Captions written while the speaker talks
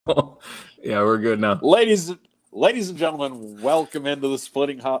Yeah, we're good now. Ladies and gentlemen, welcome into the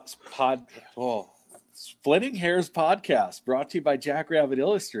Splitting Hairs podcast, brought to you by Jackrabbit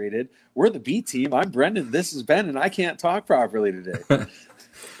Illustrated. We're the B team. I'm Brendan. This is Ben, and I can't talk properly today.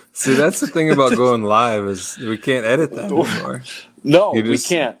 See, that's the thing about going live is we can't edit that anymore. No, we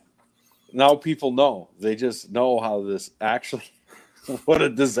can't. Now people know. They just know how this actually. What a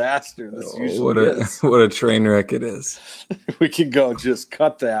disaster this usually is. What a train wreck it is. We can go just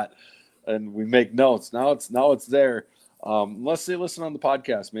cut that, and we make notes. Now it's there. Unless they listen on the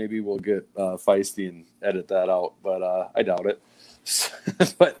podcast, maybe we'll get feisty and edit that out, but I doubt it.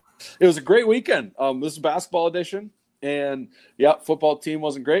 But it was a great weekend. This is basketball edition, and yeah, football team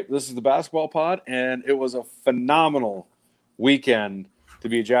wasn't great. This is the basketball pod, and it was a phenomenal weekend to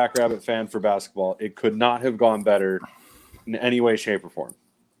be a Jackrabbit fan for basketball. It could not have gone better in any way, shape, or form.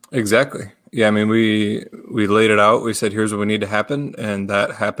 Exactly. Yeah, I mean, we laid it out. We said, here's what we need to happen, and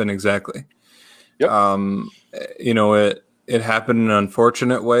that happened exactly. Yep. It happened in an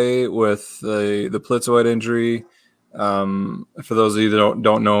unfortunate way with the Plitzuweit injury. For those of you that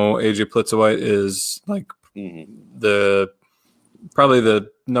don't know, AJ Plitzuweit is like probably the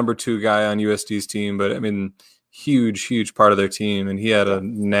number 2 guy on USD's team, but I mean, huge part of their team, and he had a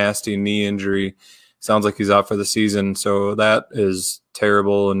nasty knee injury. Sounds like he's out for the season, so that is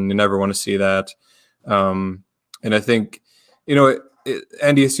terrible, and you never want to see that. And I think,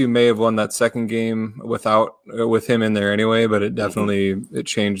 NDSU may have won that second game with him in there anyway, but it definitely it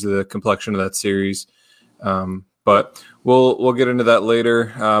changed the complexion of that series. But we'll get into that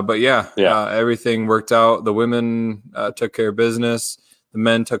later. But everything worked out. The women took care of business, the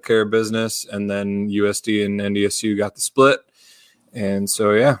men took care of business, and then USD and NDSU got the split. And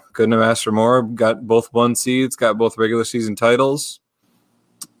so, yeah, couldn't have asked for more. Got both 1 seeds, got both regular season titles.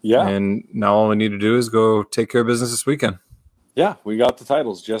 Yeah. And now all we need to do is go take care of business this weekend. Yeah, we got the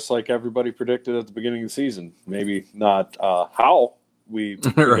titles, just like everybody predicted at the beginning of the season. Maybe not how we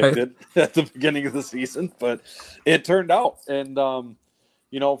predicted at the beginning of the season, but it turned out. And, for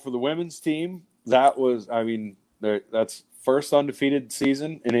the women's team, that's first undefeated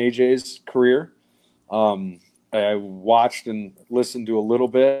season in AJ's career. I watched and listened to a little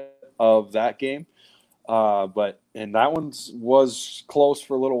bit of that game, and that one was close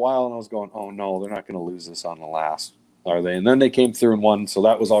for a little while, and I was going, oh, no, they're not going to lose this on the last, are they? And then they came through and won, so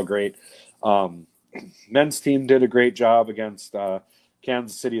that was all great. Men's team did a great job against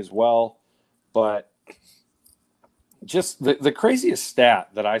Kansas City as well, but just the craziest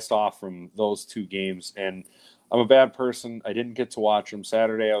stat that I saw from those 2 games, and I'm a bad person. I didn't get to watch them.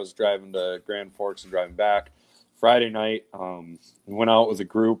 Saturday I was driving to Grand Forks and driving back. Friday night, we went out with a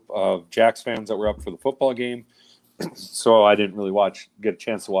group of Jacks fans that were up for the football game. So I didn't really get a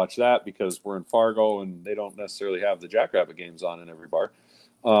chance to watch that because we're in Fargo and they don't necessarily have the Jackrabbit games on in every bar.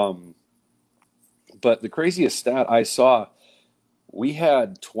 But the craziest stat I saw, we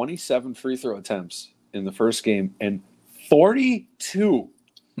had 27 free throw attempts in the first game and 42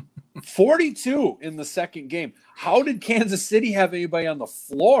 in the second game. How did Kansas City have anybody on the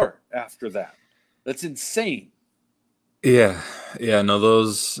floor after that? That's insane. Yeah. No,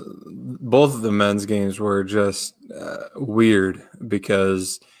 both of the men's games were just weird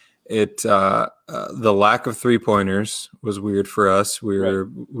because the lack of 3-pointers was weird for us. We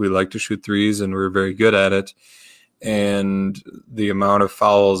like to shoot threes and we're very good at it, and the amount of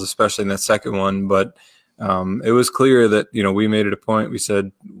fouls, especially in that second one. But it was clear that we made it a point. We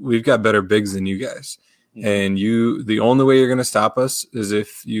said we've got better bigs than you guys, and the only way you're going to stop us is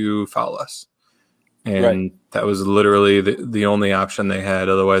if you foul us. And that was literally the only option they had.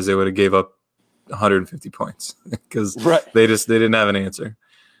 Otherwise, they would have gave up 150 points because they didn't have an answer.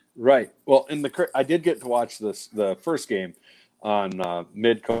 Right. Well, I did get to watch the first game on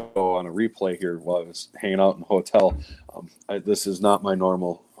Midco on a replay here while I was hanging out in the hotel. This is not my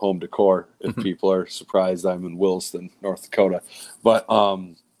normal home decor. If people are surprised, I'm in Williston, North Dakota, but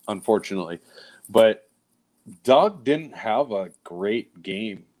unfortunately, Doug didn't have a great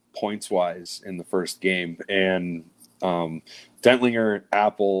game points-wise in the first game, and Dentlinger,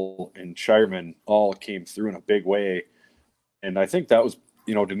 Apple, and Shireman all came through in a big way, and I think that was,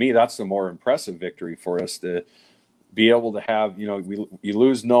 to me, that's the more impressive victory for us, to be able to have, you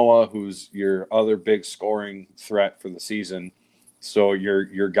lose Noah, who's your other big scoring threat for the season, so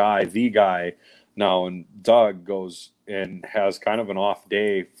your guy, the guy now, and Doug goes and has kind of an off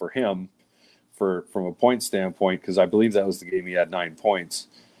day for him from a point standpoint, because I believe that was the game he had 9 points,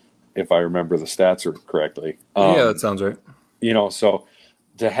 if I remember the stats correctly. Yeah, that sounds right. So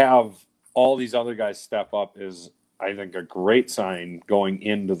to have all these other guys step up is, I think, a great sign going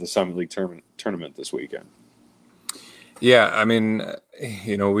into the Summit League tournament this weekend. Yeah, I mean,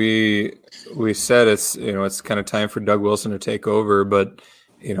 we said it's kind of time for Doug Wilson to take over, but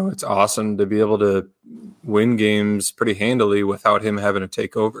it's awesome to be able to win games pretty handily without him having to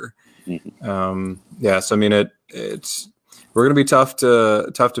take over. Mhm. Yeah, so I mean, it's we're going to be tough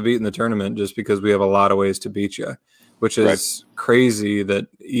to beat in the tournament just because we have a lot of ways to beat you, which Right. is crazy that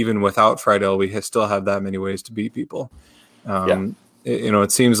even without Friedel, we still have that many ways to beat people. Yeah.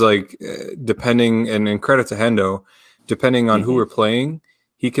 It seems like depending and credit to Hendo, depending on who Hmm. we're playing,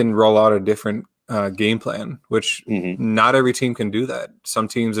 he can roll out a different game plan, which Hmm. not every team can do that. Some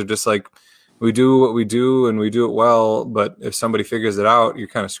teams are just like, we do what we do and we do it well, but if somebody figures it out, you're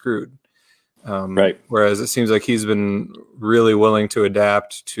kind of screwed. Right. Whereas it seems like he's been really willing to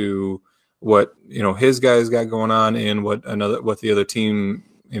adapt to what his guys got going on and what the other team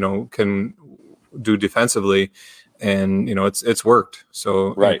can do defensively, and it's worked.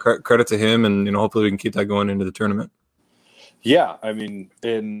 So Right. credit to him, and hopefully we can keep that going into the tournament. Yeah. I mean,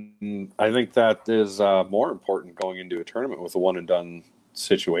 and I think that is more important going into a tournament with a one and done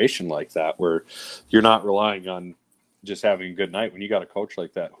situation like that, where you're not relying on just having a good night. When you got a coach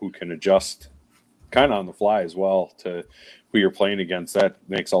like that who can adjust kind of on the fly as well to who you're playing against, that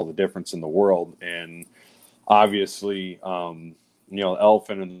makes all the difference in the world. And obviously,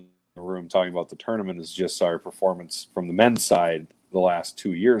 elephant in the room talking about the tournament is just our performance from the men's side. The last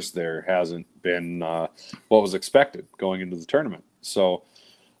 2 years there hasn't been what was expected going into the tournament. So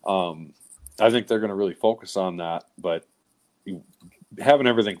I think they're going to really focus on that. But having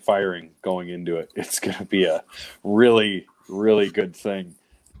everything firing going into it, it's going to be a really, really good thing.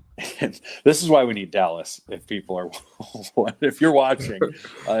 And this is why we need Dallas. If people are, if you're watching,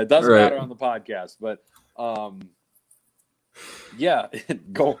 it doesn't Right. matter on the podcast, but yeah,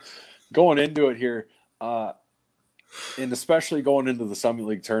 going into it here, and especially going into the Summit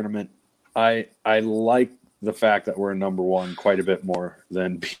League tournament, I like the fact that we're number one quite a bit more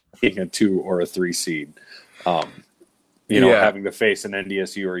than being a 2 or a 3 seed. Having to face an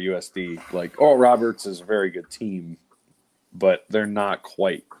NDSU or USD, like Oral Roberts is a very good team, but they're not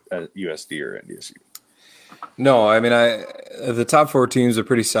quite a USD or NDSU. No, I mean, the top 4 teams are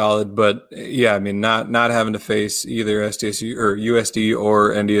pretty solid, but yeah, I mean, not having to face either SDSU or USD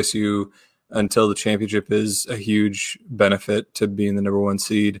or NDSU until the championship is a huge benefit to being the number 1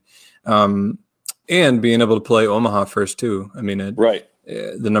 seed, and being able to play Omaha first too. I mean, Right.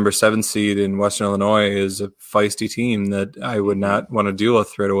 The number 7 seed in Western Illinois is a feisty team that I would not want to deal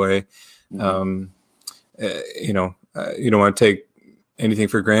with right away. Mm-hmm. You don't want to take anything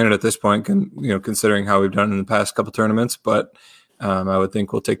for granted at this point, considering how we've done in the past couple tournaments. But I would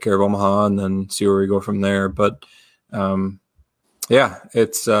think we'll take care of Omaha and then see where we go from there. But yeah,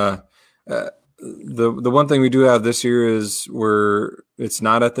 it's the one thing we do have this year is it's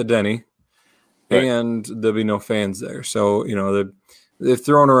not at the Denny, Right. and there'll be no fans there. So they've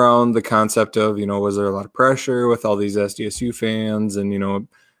thrown around the concept of was there a lot of pressure with all these SDSU fans, and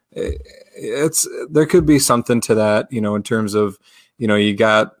there could be something to that, in terms of you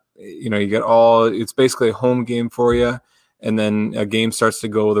got all, it's basically a home game for you, and then a game starts to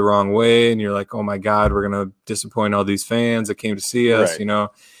go the wrong way and you're like, oh my God, we're going to disappoint all these fans that came to see us. Right.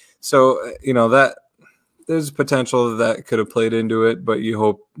 So that there's potential that could have played into it, but you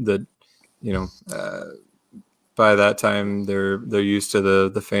hope that by that time they're used to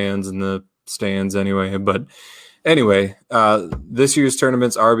the fans and the stands anyway. But anyway, this year's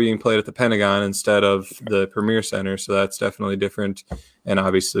tournaments are being played at the Pentagon instead of the Premier Center, so that's definitely different. And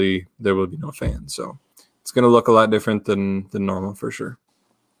obviously, there will be no fans, so it's going to look a lot different than normal for sure.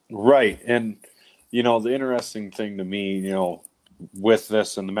 Right, and the interesting thing to me, with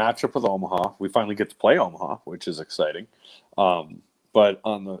this and the matchup with Omaha, we finally get to play Omaha, which is exciting. But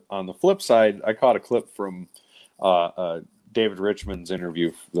on the flip side, I caught a clip from David Richmond's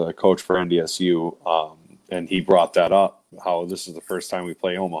interview, the coach for NDSU. And he brought that up, how this is the first time we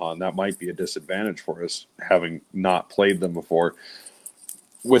play Omaha, and that might be a disadvantage for us, having not played them before.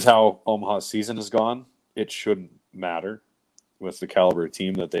 With how Omaha's season has gone, it shouldn't matter with the caliber of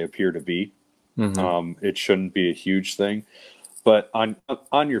team that they appear to be. Mm-hmm. It shouldn't be a huge thing. But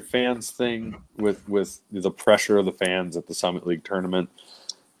on your fans thing, with the pressure of the fans at the Summit League tournament,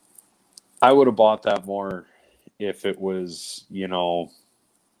 I would have bought that more if it was,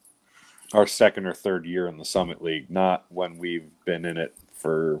 our second or third year in the Summit League, not when we've been in it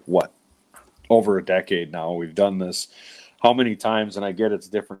for over a decade now. We've done this how many times, and I get it's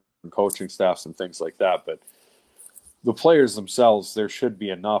different coaching staffs and things like that, but the players themselves, there should be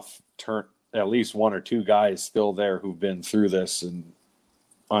enough at least 1 or 2 guys still there who've been through this and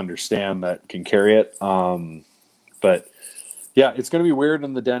understand that can carry it. But Yeah, it's going to be weird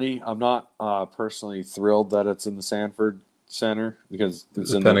in the Denny. I'm not personally thrilled that it's in the Sanford Center because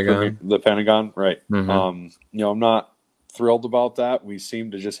it's The in Pentagon. the Pentagon, right? Mm-hmm. I'm not thrilled about that. We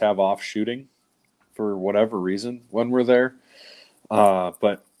seem to just have off shooting for whatever reason when we're there,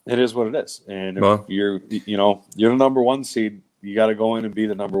 but it is what it is. And if Well, you're the number one seed, you got to go in and be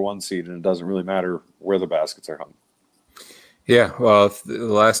the number one seed, and it doesn't really matter where the baskets are hung. yeah. Well, if the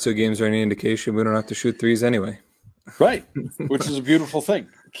last two games are any indication, we don't have to shoot threes anyway. Right, which is a beautiful thing.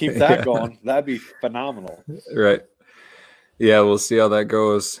 Keep that Yeah. going. That'd be phenomenal. Right. Yeah, we'll see how that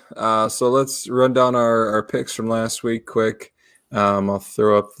goes. So let's run down our picks from last week quick. I'll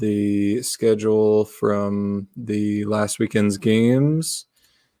throw up the schedule from the last weekend's games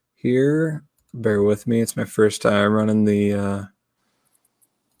here. Bear with me. It's my first time running the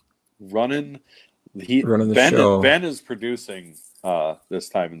Running show. Ben is producing this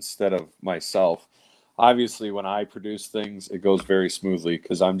time instead of myself. Obviously, when I produce things, it goes very smoothly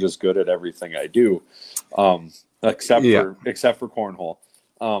because I'm just good at everything I do, except for cornhole.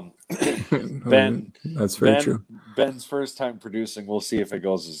 Ben, That's very true. Ben's first time producing. We'll see if it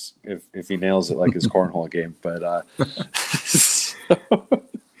goes if he nails it like his cornhole game. But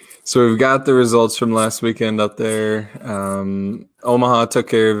So we've got the results from last weekend up there. Omaha took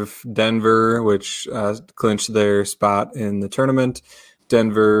care of Denver, which clinched their spot in the tournament.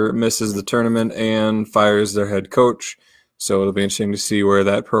 Denver misses the tournament and fires their head coach. So it'll be interesting to see where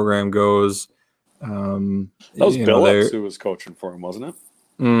that program goes. That was Billups who was coaching for him, wasn't it?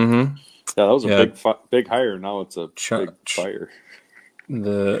 Mm-hmm. Yeah, that was a big hire. Now it's a big fire.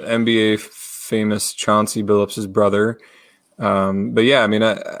 The NBA famous Chauncey Billups' brother. But yeah, I mean,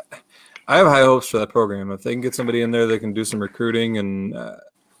 I have high hopes for that program. If they can get somebody in there that can do some recruiting, and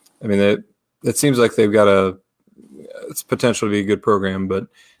I mean, it seems like they've got it's potential to be a good program, but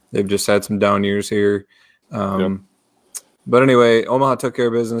they've just had some down years here. But anyway, Omaha took care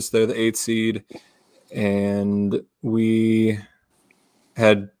of business. They're the 8th seed, and we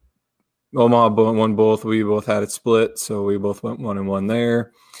had Omaha won both. We both had it split, so we both went 1-1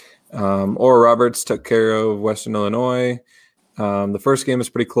 there. Oral Roberts took care of Western Illinois. The first game was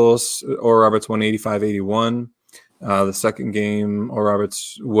pretty close. Oral Roberts won 85-81. The second game, Oral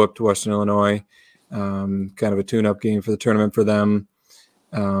Roberts whooped Western Illinois. Kind of a tune-up game for the tournament for them.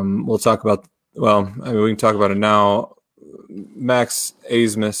 We'll talk about, we can talk about it now. Max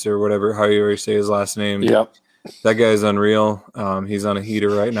Asmus, or whatever, how you say his last name. Yep. That guy's unreal. He's on a heater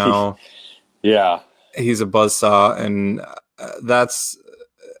right now. Yeah. He's a buzzsaw, and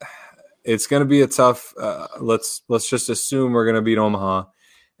it's going to be a tough. Let's just assume we're going to beat Omaha,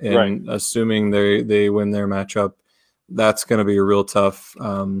 and assuming they win their matchup, that's going to be a real tough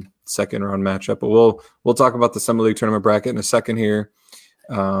second round matchup. But we'll talk about the Summer League tournament bracket in a second here.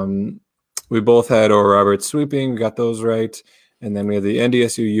 We both had Oral Roberts sweeping. We got those right, and then we had the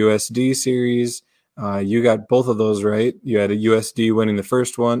NDSU USD series. You got both of those right. You had a USD winning the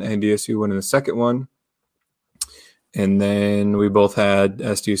first one, NDSU winning the second one. And then we both had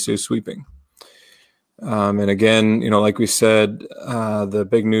SDSU sweeping. And again, like we said, the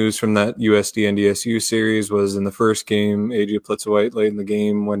big news from that USD-NDSU series was in the first game, AJ Plitzwhite late in the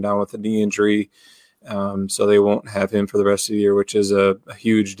game went down with a knee injury. So they won't have him for the rest of the year, which is a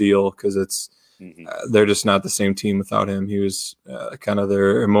huge deal because they're just not the same team without him. He was kind of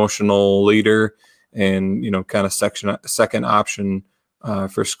their emotional leader and, kind of second option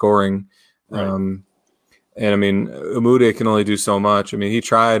for scoring. Right. And I mean, Umude can only do so much. I mean, he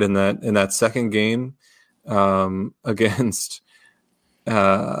tried in that second game against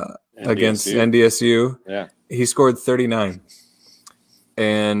NDSU. Yeah, he scored 39,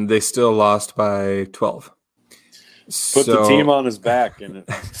 and they still lost by 12. Put the team on his back, and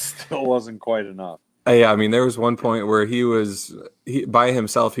it still wasn't quite enough. Yeah, I mean, there was one point where he by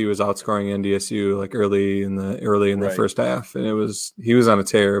himself. He was outscoring NDSU like early in the first half, and he was on a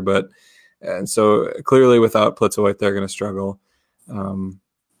tear, but. And so clearly without Plitzwhite, they're going to struggle. But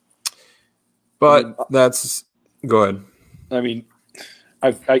go ahead. I mean,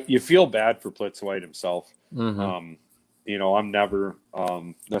 you feel bad for Plitzwhite himself. Mm-hmm. I'm never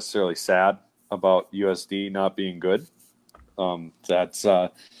necessarily sad about USD not being good. I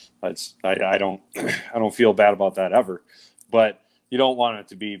don't feel bad about that ever. But you don't want it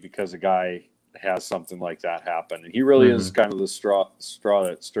to be because a guy has something like that happen, and he really is kind of the straw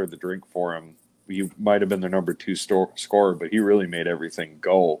that stirred the drink for him. He might have been their number 2 scorer, but he really made everything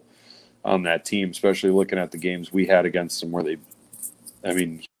go on that team, especially looking at the games we had against them where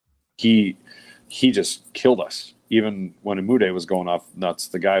he just killed us. Even when Umude was going off nuts,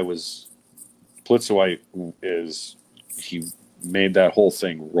 the guy Plitzwhite he made that whole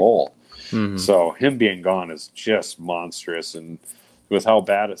thing roll. Mhm. So him being gone is just monstrous. And with how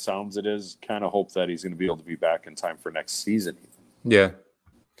bad it sounds, it is kind of hope that he's going to be able to be back in time for next season. Yeah.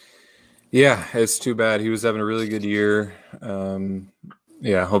 Yeah, it's too bad. He was having a really good year.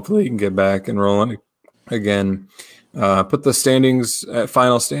 Yeah, hopefully he can get back and rolling again. Put the standings,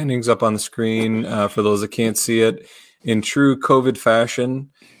 final standings up on the screen for those that can't see it. In true COVID fashion,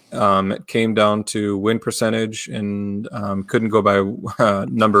 it came down to win percentage and couldn't go by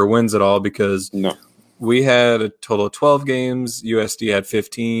number of wins at all because No. we had a total of 12 games. USD had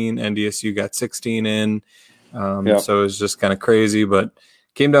 15. NDSU got 16 in. So it was just kind of crazy, but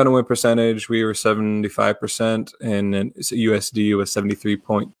came down to win percentage. We were 75%, and then USD was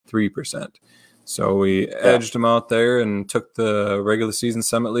 73.3%. So we edged them out there and took the regular season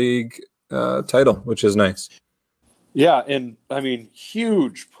Summit League title, which is nice. Yeah, and I mean,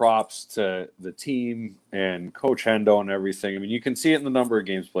 huge props to the team and Coach Hendo and everything. I mean, you can see it in the number of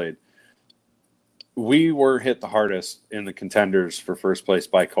games played. We were hit the hardest in the contenders for first place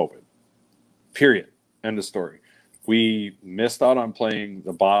by COVID. Period. End of story. We missed out on playing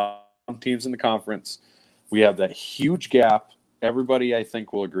the bottom teams in the conference. We have that huge gap. Everybody, I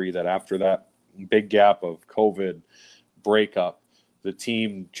think, will agree that after that big gap of COVID breakup, the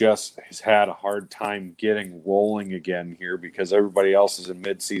team just has had a hard time getting rolling again here because everybody else is in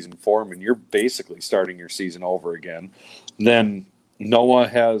mid-season form, and you're basically starting your season over again. Then Noah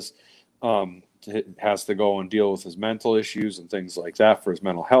has to go and deal with his mental issues and things like that for his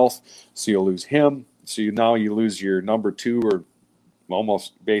mental health. So you'll lose him. So now you lose your number 2 or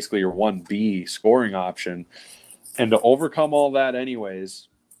almost basically your 1B scoring option. And to overcome all that anyways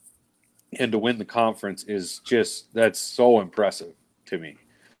and to win the conference is just, that's so impressive to me.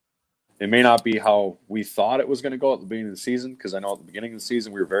 It may not be how we thought it was going to go at the beginning of the season, because I know at the beginning of the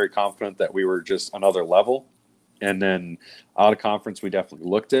season we were very confident that we were just another level. And then out of conference, we definitely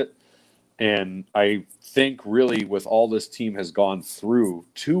looked it. And I think really with all this team has gone through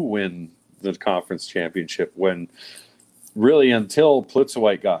to win the conference championship, when really until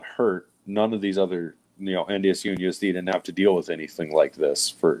Plitzowite got hurt, none of these other, NDSU and USD didn't have to deal with anything like this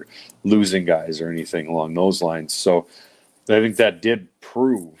for losing guys or anything along those lines. So I think that did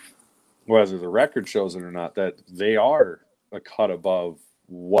prove, whether the record shows it or not, that they are a cut above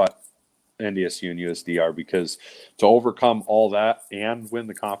what NDSU and USD are, because to overcome all that and win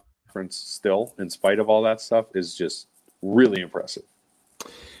the conference still in spite of all that stuff is just really impressive.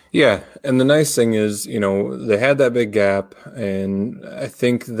 Yeah, and the nice thing is, they had that big gap, and I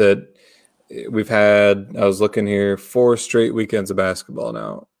think that we've had, I was looking here, 4 straight weekends of basketball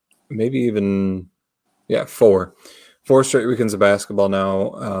now. Maybe even, 4. 4 straight weekends of basketball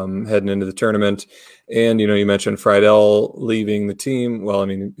now, heading into the tournament. And, you mentioned Friedel leaving the team. Well, I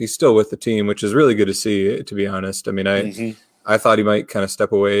mean, he's still with the team, which is really good to see, to be honest. I mean, I thought he might kind of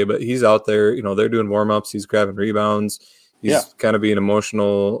step away, but he's out there. They're doing warm-ups. He's grabbing rebounds. He's kind of being an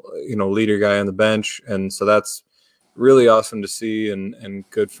emotional, leader guy on the bench. And so that's really awesome to see, and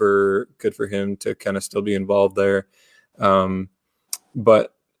good for him to kind of still be involved there.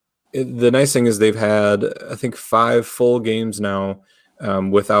 But the nice thing is they've had, I think, 5 full games now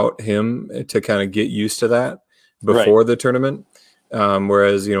without him to kind of get used to that before the tournament.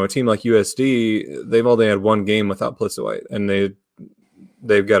 Whereas, a team like USD, they've only had 1 game without Plitzowite, and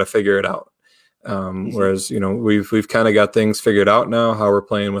they've got to figure it out. Whereas, we've kind of got things figured out now, how we're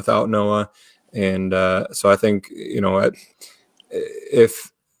playing without Noah. And so I think,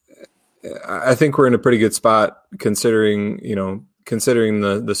 I think we're in a pretty good spot considering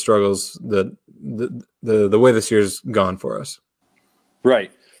the struggles that the way this year's gone for us.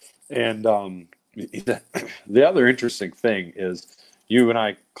 Right. And the other interesting thing is you and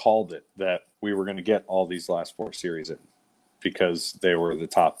I called it that we were going to get all these last 4 series in because they were the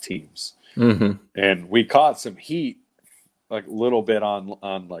top teams. And we caught some heat, like a little bit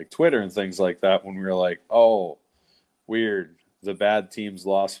on like Twitter and things like that, when we were like, oh, weird, the bad teams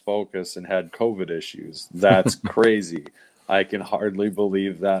lost focus and had COVID issues. That's crazy. I can hardly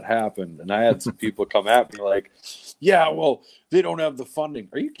believe that happened. And I had some people come at me like, yeah, well, they don't have the funding.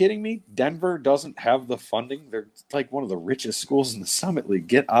 Are you kidding me? Denver doesn't have the funding. They're like one of the richest schools in the Summit League.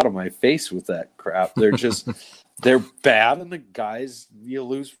 Get out of my face with that crap. They're just, they're bad. And the guys, you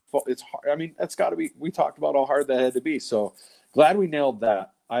lose. It's hard. I mean, that's got to be, we talked about how hard that had to be. So glad we nailed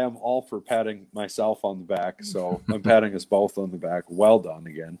that. I am all for patting myself on the back. So I'm patting us both on the back. Well done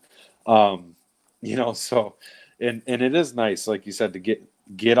again. So, and it is nice, like you said, to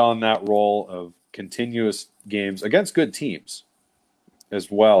get on that roll of continuous games against good teams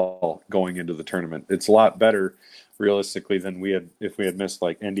as well going into the tournament. It's a lot better realistically than if we had missed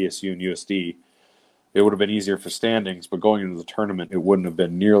like NDSU and USD. it would have been easier for standings, but going into the tournament, it wouldn't have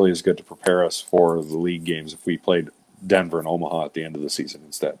been nearly as good to prepare us for the league games if we played Denver and Omaha at the end of the season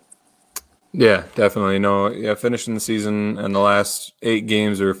instead. Yeah, definitely. No, yeah, finishing the season and the last 8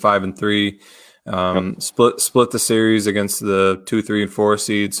 games are 5-3. Split the series against the 2, 3, and 4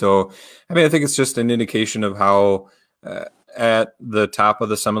 seed. So, I mean, I think it's just an indication of how at the top of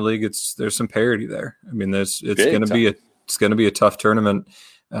the Summit League, there's some parity there. I mean, it's going to be a tough tournament.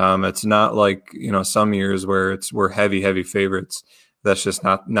 It's not like, some years where we're heavy favorites. That's just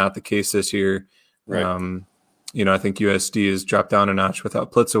not the case this year. Right. I think USD has dropped down a notch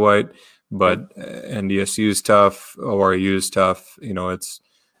without Plitzowite, but NDSU is tough, ORU is tough.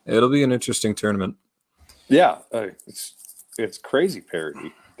 It'll be an interesting tournament. Yeah, it's crazy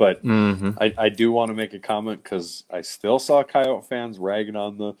parity. But I do want to make a comment because I still saw Coyote fans ragging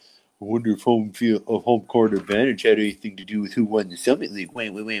on the wonder if home court advantage had anything to do with who won the Summit League.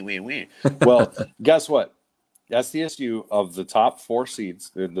 Wait. Well, guess what? SDSU, of the top 4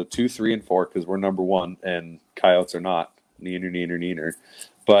 seeds, the 2, 3, and 4, because we're number 1 and Coyotes are not. Neener.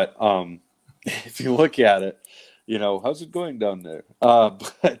 But if you look at it, how's it going down there?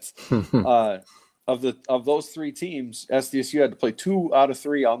 But of those 3 teams, SDSU had to play 2 out of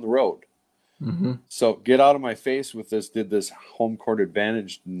 3 on the road. Mm-hmm. So get out of my face with this. Did this home court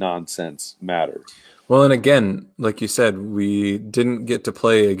advantage nonsense matter? Well, and again, like you said, we didn't get to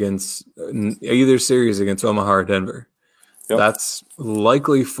play against either series against Omaha or Denver. Yep. That's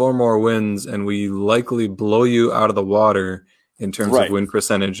likely 4 more wins, and we likely blow you out of the water in terms of win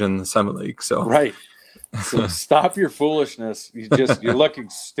percentage in the Summit League. So So stop your foolishness. You're looking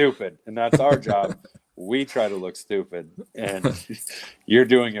stupid, and that's our job. We try to look stupid, and you're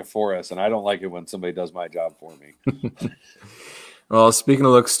doing it for us. And I don't like it when somebody does my job for me. Well, speaking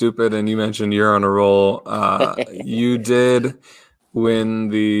of look stupid, and you mentioned you're on a roll. You did win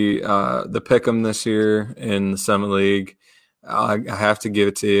the Pick'em this year in the Summit League. I have to give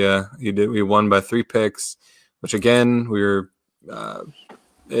it to you. You did. We won by 3 picks, which again we were.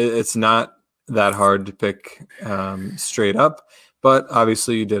 It's not that hard to pick straight up, but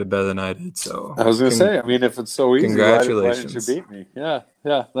obviously you did it better than I did. So I was going to say, I mean, if it's so easy, congratulations. Why didn't you beat me?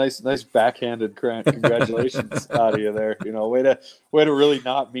 Yeah, nice backhanded congratulations out of you there. Way to really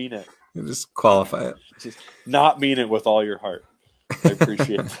not mean it. You just qualify it. Just not mean it with all your heart. I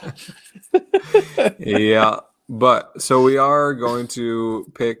appreciate that. Yeah. But so we are going to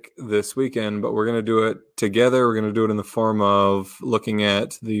pick this weekend, but we're going to do it together. We're going to do it in the form of looking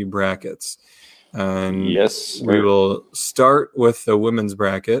at the brackets. And yes, we will start with the women's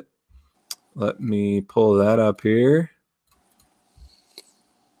bracket. Let me pull that up here.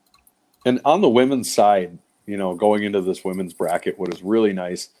 And on the women's side, going into this women's bracket, what is really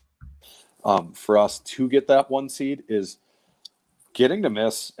nice for us to get that 1 seed is getting to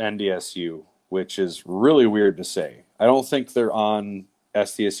miss NDSU, which is really weird to say. I don't think they're on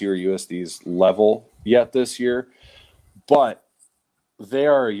SDSU or USD's level yet this year, but they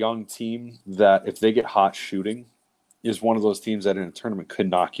are a young team that, if they get hot shooting, is one of those teams that in a tournament could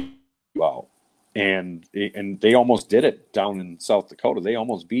knock you out. And they almost did it down in South Dakota. They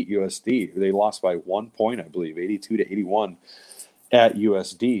almost beat USD. They lost by 1 point, I believe, 82-81 at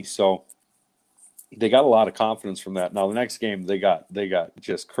USD. So they got a lot of confidence from that. Now the next game they got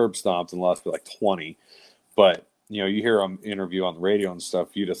just curb stomped and lost by like 20. But you hear them interview on the radio and stuff,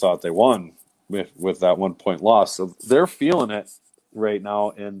 you'd have thought they won with that 1 point loss. So they're feeling it right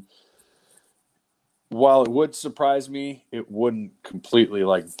now. And while it would surprise me, it wouldn't completely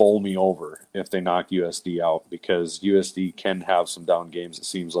bowl me over if they knocked USD out, because USD can have some down games, it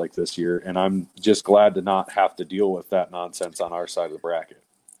seems like, this year. And I'm just glad to not have to deal with that nonsense on our side of the bracket.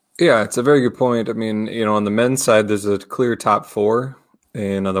 Yeah, it's a very good point. I mean, on the men's side, there's a clear top 4,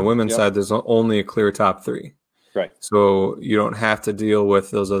 and on the women's side, there's only a clear top 3. Right. So you don't have to deal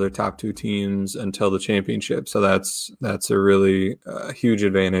with those other top 2 teams until the championship. So that's a really huge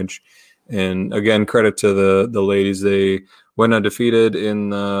advantage. And again, credit to the ladies. They went undefeated in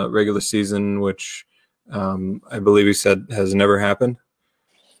the regular season, which I believe he said has never happened.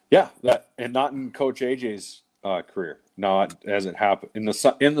 Yeah, and not in Coach AJ's career. Not as it happened in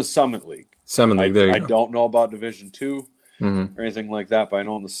the Summit League. Summit League. I don't know about Division II or anything like that, but I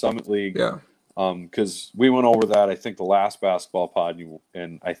know in the Summit League. Yeah. Because we went over that, I think, the last basketball pod,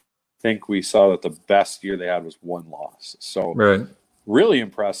 and I think we saw that the best year they had was 1 loss. So really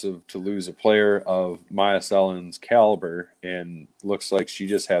impressive to lose a player of Maya Sellen's caliber, and looks like she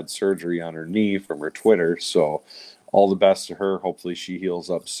just had surgery on her knee from her Twitter. So all the best to her. Hopefully she heals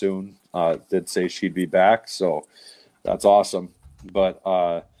up soon. Did say she'd be back, so that's awesome. But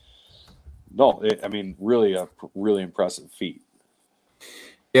really a really impressive feat.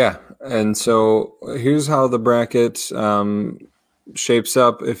 Yeah, and so here's how the bracket shapes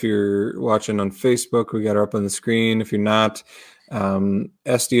up. If you're watching on Facebook, we got it up on the screen. If you're not,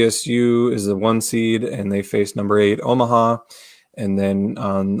 SDSU is the 1 seed, and they face number 8 Omaha. And then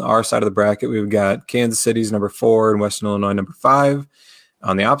on our side of the bracket, we've got Kansas City's number 4 and Western Illinois number 5.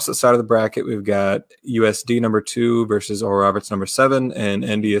 On the opposite side of the bracket, we've got USD number 2 versus Oral Roberts number 7, and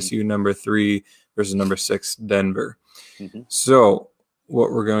NDSU number 3 versus number 6 Denver. Mm-hmm. So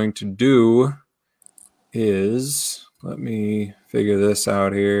what we're going to do is, let me figure this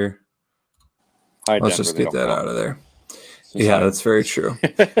out here. Let's just get that out of there. Yeah, that's very true.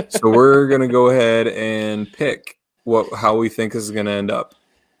 So we're going to go ahead and pick how we think this is going to end up.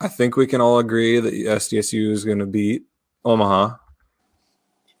 I think we can all agree that SDSU is going to beat Omaha.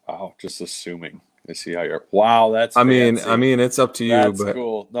 Oh, just assuming. I see how you're. Wow, that's. I mean, it's up to you. That's but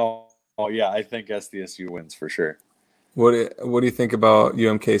cool. No, yeah, I think SDSU wins for sure. What do you think about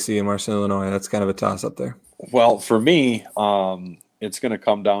UMKC and Western Illinois? That's kind of a toss up there. Well, for me, it's going to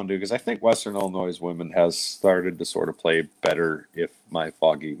come down to, because I think Western Illinois' women has started to sort of play better, if my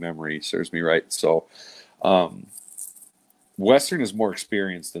foggy memory serves me right. So, Western is more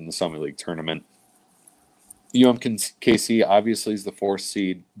experienced in the Summit League tournament. UMKC obviously is the 4th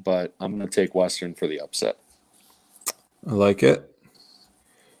seed, but I'm going to take Western for the upset. I like it.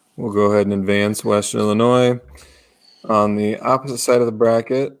 We'll go ahead and advance Western Illinois. On the opposite side of the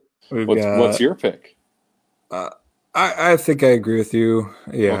bracket, what's your pick? I think I agree with you.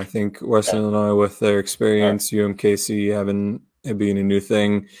 Yeah, okay. I think Western Illinois, with their experience, right. UMKC having it being a new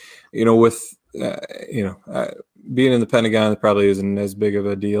thing, with being in the Pentagon, it probably isn't as big of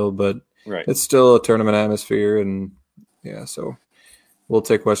a deal, but right. It's still a tournament atmosphere, and yeah, so we'll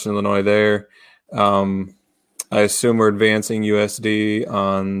take Western Illinois there. I assume we're advancing USD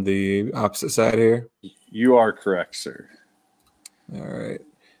on the opposite side here. You are correct, sir. All right.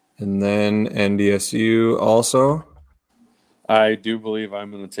 And then NDSU also? I do believe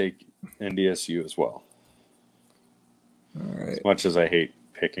I'm going to take NDSU as well. All right. As much as I hate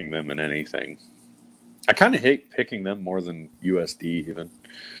picking them in anything. I kind of hate picking them more than USD even.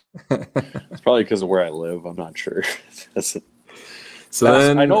 It's probably because of where I live. I'm not sure. I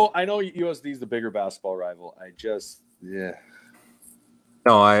know USD is the bigger basketball rival. Yeah.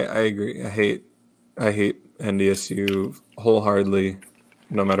 No, I agree. I hate NDSU wholeheartedly,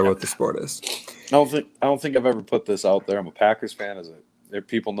 no matter what the sport is. I don't think I've ever put this out there. I'm a Packers fan.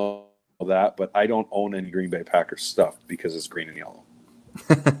 People know that, but I don't own any Green Bay Packers stuff because it's green and yellow.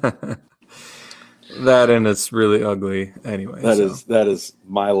 That, and it's really ugly anyway. That is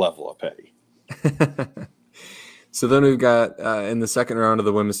my level of petty. So then we've got in the second round of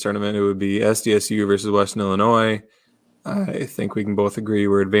the women's tournament, it would be SDSU versus Western Illinois. I think we can both agree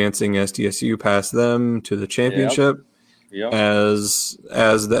we're advancing SDSU past them to the championship. Yep. As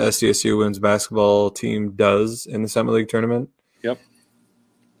the SDSU women's basketball team does in the Summit League tournament. Yep.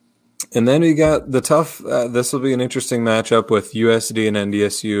 And then we got the tough. This will be an interesting matchup with USD and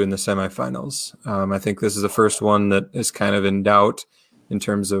NDSU in the semifinals. I think this is the first one that is kind of in doubt in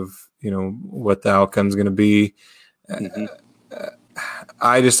terms of what the outcome is going to be. Mm-hmm.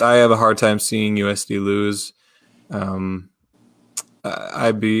 I have a hard time seeing USD lose.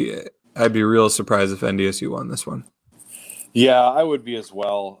 I'd be real surprised if NDSU won this one. Yeah, I would be as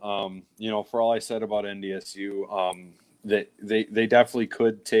well. For all I said about NDSU, they definitely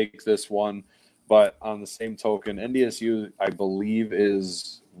could take this one, but on the same token, NDSU, I believe,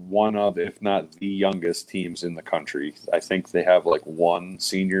 is one of, if not the youngest teams in the country. I think they have like one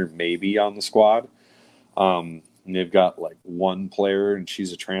senior maybe on the squad. And they've got like one player, and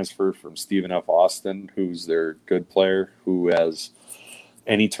she's a transfer from Stephen F. Austin, who's their good player who has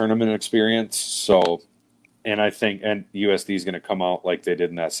any tournament experience. So, and I think USD is going to come out like they did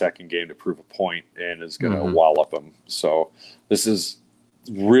in that second game to prove a point and is going to wallop them. So this is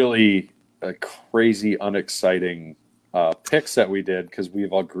really a crazy, unexciting picks that we did because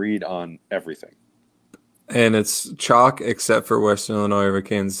we've agreed on everything. And it's chalk except for Western Illinois over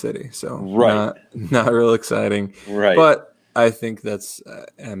Kansas City. So right. not real exciting. Right. But I think that's,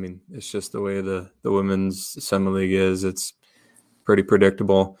 it's just the way the women's Summit League is. It's pretty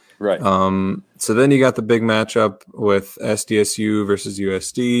predictable. Right. So then you got the big matchup with SDSU versus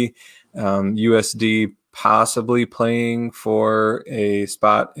USD. USD possibly playing for a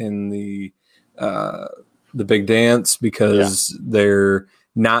spot in the big dance because they're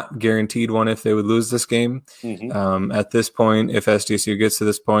not guaranteed one if they would lose this game. Mm-hmm. At this point, if SDSU gets to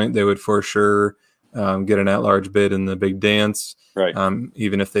this point, they would for sure get an at-large bid in the big dance. Right.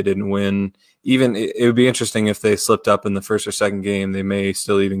 Even if they didn't win. Even it would be interesting if they slipped up in the first or second game. They may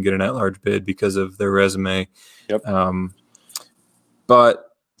still even get an at-large bid because of their resume. Yep.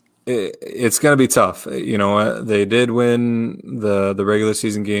 But It's going to be tough. They did win the regular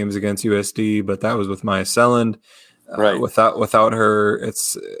season games against USD, but that was with Maya Selland. Right. Without her,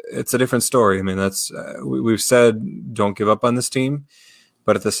 it's a different story. I mean, that's we've said don't give up on this team,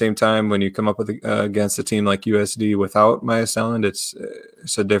 but at the same time, when you come up with against a team like USD without Maya Selland,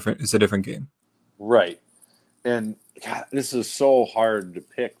 it's a different game. Right. And God, this is so hard to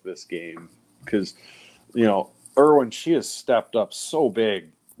pick this game because Irwin, she has stepped up so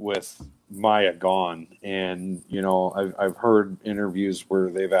big with Maya gone, and I've heard interviews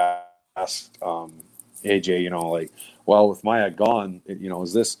where they've asked AJ, like, well, with Maya gone,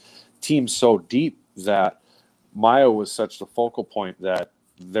 is this team so deep that Maya was such the focal point that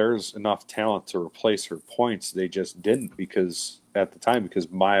there's enough talent to replace her points? They just didn't because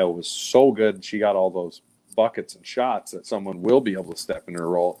Maya was so good, she got all those buckets and shots that someone will be able to step in her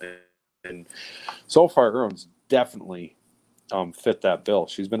role. And so far, Irwin's definitely fit that bill.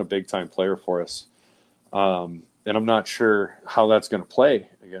 She's been a big-time player for us. And I'm not sure how that's going to play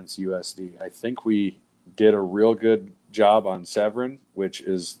against USD. I think we did a real good job on Severin, which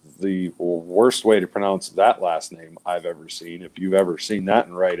is the worst way to pronounce that last name I've ever seen. If you've ever seen that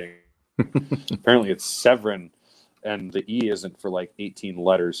in writing, apparently it's Severin, and the E isn't for like 18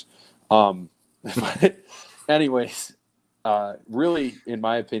 letters. But anyways, really, in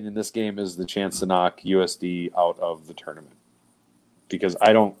my opinion, this game is the chance to knock USD out of the tournament. Because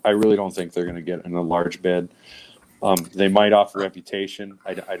I really don't think they're going to get in a large bid. They might off reputation.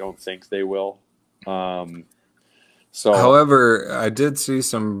 I don't think they will. However, I did see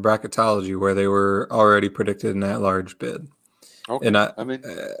some bracketology where they were already predicted in that large bid. Okay.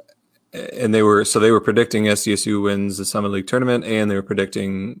 And they were predicting SDSU wins the Summit League tournament, and they were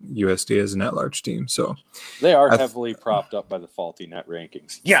predicting USD as an at-large team. So they are heavily propped up by the faulty net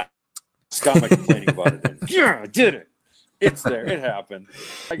rankings. Yeah, Scott, my complaining about it. Yeah, I did it. It's there. It happened.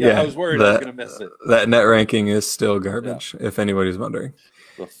 I was worried I was going to miss it. That net ranking is still garbage, if anybody's wondering.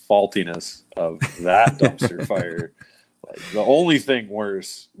 The faultiness of that dumpster fire. The only thing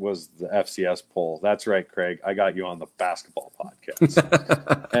worse was the FCS poll. That's right, Craig. I got you on the basketball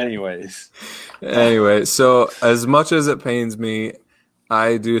podcast. Anyway, so as much as it pains me,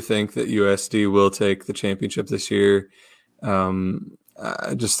 I do think that USD will take the championship this year.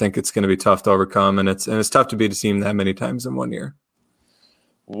 I just think it's going to be tough to overcome, and it's tough to beat a team that many times in 1 year.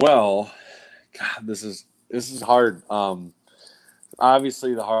 Well, God, this is hard.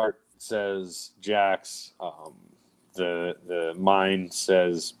 Obviously, the heart says Jax. The mind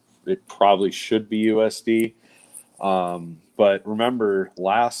says it probably should be USD. But remember,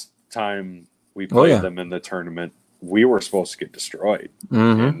 last time we played them in the tournament, we were supposed to get destroyed,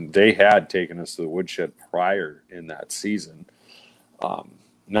 and they had taken us to the woodshed prior in that season.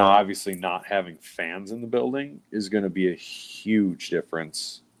 Now, obviously, not having fans in the building is going to be a huge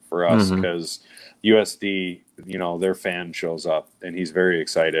difference for us because USD, their fan shows up and he's very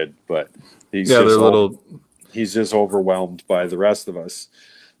excited, but he's just overwhelmed by the rest of us.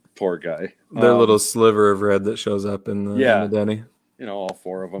 Poor guy. Their little sliver of red that shows up in the Denny. All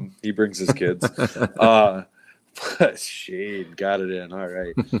four of them. He brings his kids. But Shane got it in. All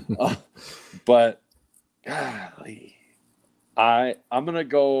right. But golly. I'm gonna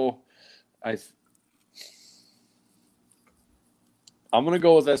go. I'm gonna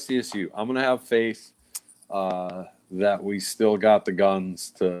go with SDSU. I'm gonna have faith that we still got the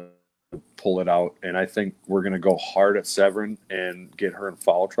guns to pull it out, and I think we're gonna go hard at Severin and get her in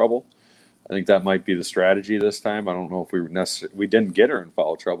foul trouble. I think that might be the strategy this time. I don't know if we didn't get her in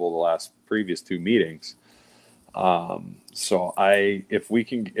foul trouble the previous two meetings. So if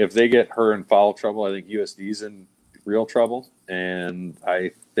they get her in foul trouble, I think USD's in real trouble, and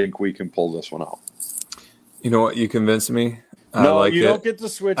I think we can pull this one out. You know what? You convinced me. Don't get to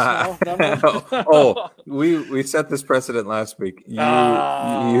switch now. No. We set this precedent last week. You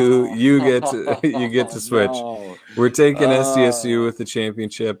get to switch. No. We're taking SDSU with the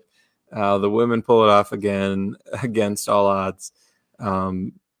championship. The women pull it off again against all odds.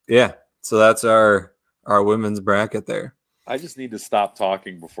 So that's our women's bracket there. I just need to stop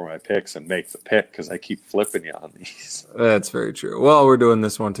talking before my picks and make the pick because I keep flipping you on these. That's very true. Well, we're doing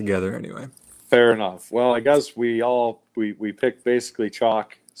this one together anyway. Fair enough. Well, I guess we picked basically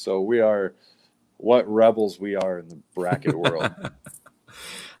chalk, so we are what rebels we are in the bracket world.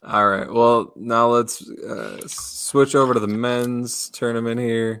 All right. Well, now let's switch over to the men's tournament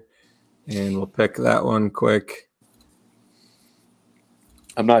here, and we'll pick that one quick.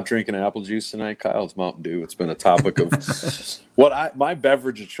 I'm not drinking apple juice tonight, Kyle. It's Mountain Dew. It's been a topic of my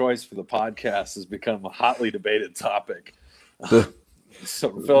beverage of choice for the podcast has become a hotly debated topic. So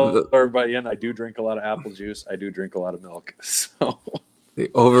to fill everybody in, I do drink a lot of apple juice. I do drink a lot of milk. So The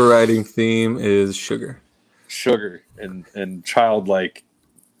overriding theme is sugar. Sugar and childlike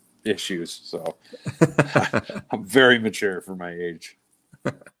issues. So I'm very mature for my age.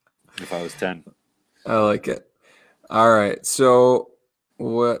 If I was 10. I like it. All right. So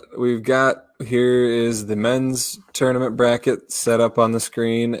what we've got here is the men's tournament bracket set up on the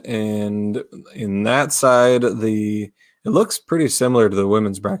screen, and in that side, it looks pretty similar to the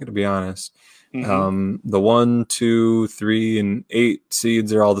women's bracket, to be honest. The 1, 2, 3, and 8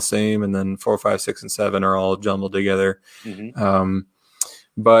 seeds are all the same, and then 4, 5, 6, and 7 are all jumbled together.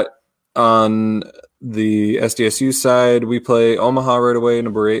 But on the SDSU side, we play Omaha right away,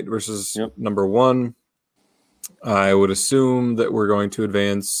 number 8 versus number 1. I would assume that we're going to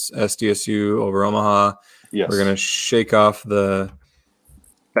advance SDSU over Omaha. Yes. We're going to shake off the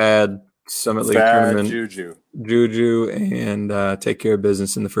bad Summit League tournament juju and take care of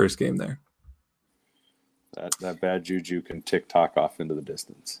business in the first game there. That bad juju can tick-tock off into the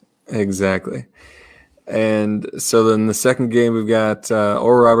distance. Exactly. And so then the second game, we've got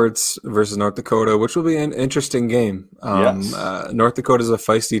Oral Roberts versus North Dakota, which will be an interesting game. North Dakota is a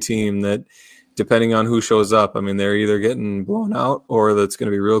feisty team that, depending on who shows up, I mean, they're either getting blown out or that's going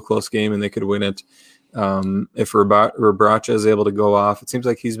to be a real close game and they could win it. If Rebracha is able to go off, it seems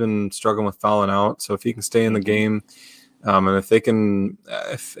like he's been struggling with fouling out. So if he can stay in the game, and if they can,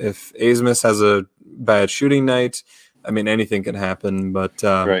 if Asmus has a bad shooting night, I mean, anything can happen. But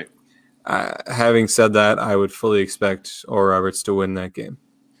right. Having said that, I would fully expect Oral Roberts to win that game.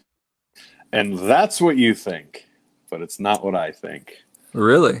 And that's what you think, but it's not what I think.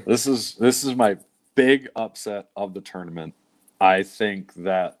 Really? This is my big upset of the tournament. I think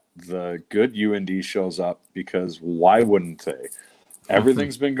that the good UND shows up because why wouldn't they?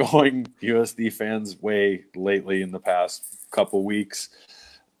 Everything's been going USD fans' way lately in the past couple weeks,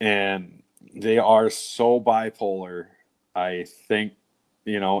 and they are so bipolar. I think,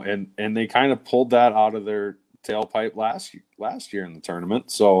 and they kind of pulled that out of their tailpipe last year in the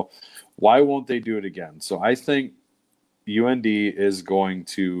tournament. So why won't they do it again? So I think UND is going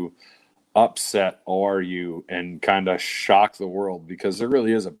to upset ORU and kind of shock the world because there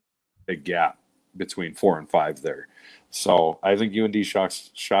really is a big gap between 4 and 5 there. So I think UND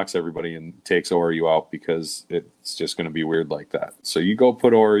shocks everybody and takes ORU out because it's just going to be weird like that. So you go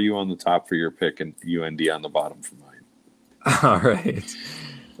put ORU on the top for your pick and UND on the bottom for mine. All right.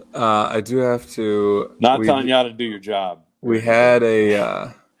 I do have to telling you how to do your job. We had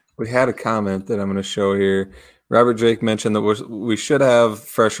a comment that I'm going to show here. Robert Drake mentioned that we should have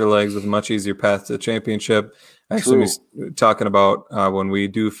fresher legs with a much easier path to the championship. Actually, we're talking about when we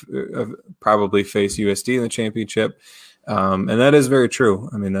do probably face USD in the championship. And that is very true.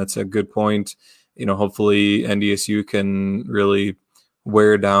 I mean, that's a good point. Hopefully NDSU can really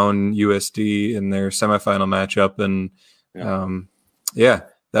wear down USD in their semifinal matchup. And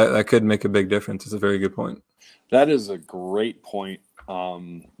that could make a big difference. It's a very good point. That is a great point.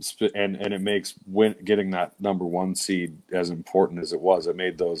 And it makes getting that number 1 seed as important as it was. It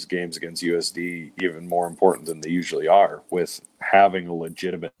made those games against USD even more important than they usually are with having a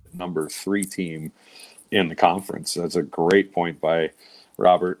legitimate number 3 team in the conference. That's a great point by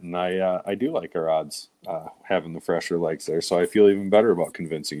Robert, and I do like our odds having the fresher legs there. So I feel even better about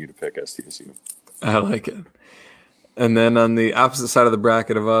convincing you to pick SDSU. I like it. And then on the opposite side of the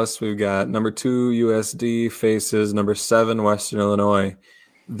bracket of us, we've got number 2 USD faces number 7 Western Illinois.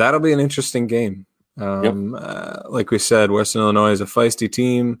 That'll be an interesting game. Like we said, Western Illinois is a feisty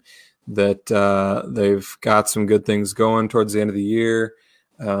team that they've got some good things going towards the end of the year.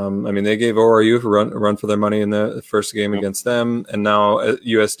 They gave ORU a run for their money in the first game against them, and now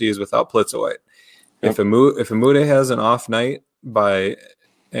USD is without Plitzowite. If Amude has an off night by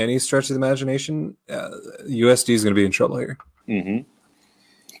any stretch of the imagination, USD is going to be in trouble here. Mm-hmm.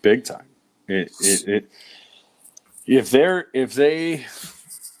 Big time. If they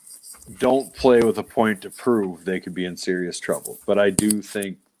don't play with a point to prove, they could be in serious trouble. But I do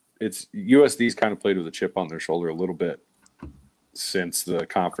think USD's kind of played with a chip on their shoulder a little bit since the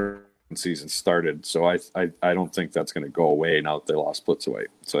conference season started. So I don't think that's going to go away now that they lost Plitzowite.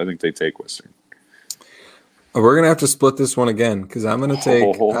 So I think they take Western. We're going to have to split this one again because I'm going to take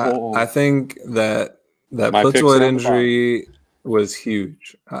I think that Plitzowite injury was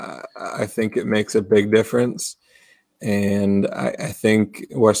huge. I think it makes a big difference. And I think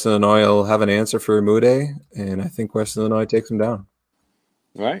Western Illinois will have an answer for Amude, and I think Western Illinois takes him down.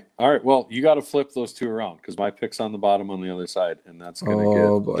 All right. Well, you got to flip those two around because my pick's on the bottom on the other side, and that's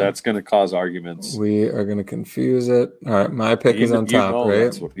going to cause arguments. We are going to confuse it. All right, my pick is on top, right?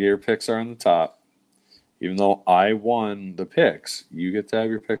 That's what your picks are on the top. Even though I won the picks, you get to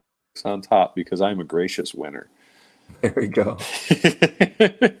have your picks on top because I'm a gracious winner. There we go.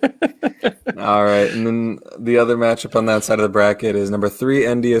 All right, and then the other matchup on that side of the bracket is number 3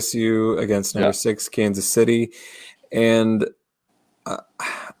 NDSU against number 6 Kansas City, and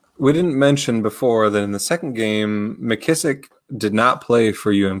we didn't mention before that in the second game, McKissick did not play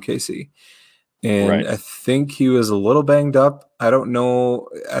for UMKC. And I think he was a little banged up. I don't know.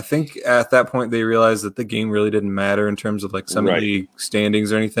 I think at that point they realized that the game really didn't matter in terms of like Summit League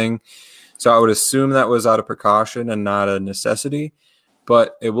standings or anything. So I would assume that was out of precaution and not a necessity.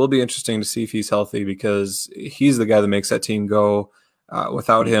 But it will be interesting to see if he's healthy because he's the guy that makes that team go.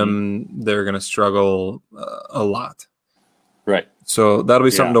 Without him, they're going to struggle a lot. Right. So that'll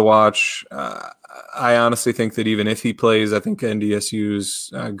be something to watch. I honestly think that even if he plays, I think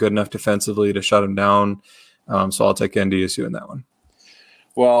NDSU's good enough defensively to shut him down. So I'll take NDSU in that one.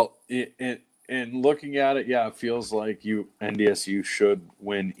 Well, in looking at it, it feels like NDSU should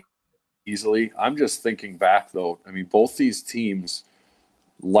win easily. I'm just thinking back, though. I mean, both these teams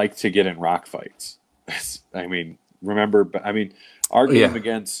like to get in rock fights. I mean, our game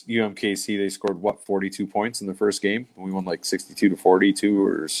against UMKC, they scored 42 points in the first game. We won like 62-42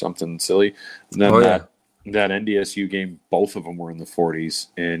 or something silly. And then that NDSU game, both of them were in the 40s,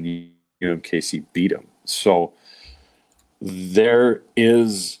 and UMKC beat them. So there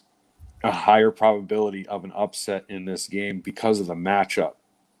is a higher probability of an upset in this game because of the matchup.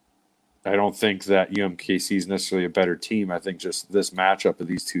 I don't think that UMKC is necessarily a better team. I think just this matchup of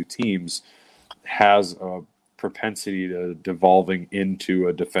these two teams has a propensity to devolving into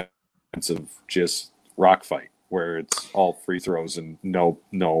a defensive just rock fight where it's all free throws and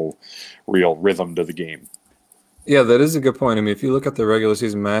no real rhythm to the game. Yeah, that is a good point. I mean, if you look at the regular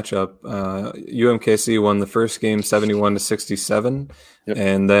season matchup, UMKC won the first game 71-67,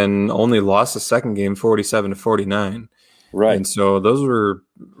 and then only lost the second game 47-49. Right. And so those were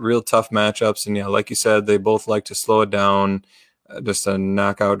real tough matchups. And like you said, they both like to slow it down. Just a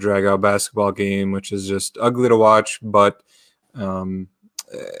knockout, drag-out basketball game, which is just ugly to watch. But I'm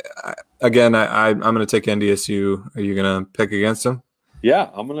going to take NDSU. Are you going to pick against them? Yeah,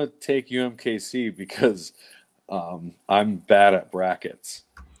 I'm going to take UMKC because I'm bad at brackets.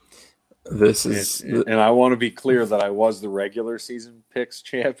 And I want to be clear that I was the regular season picks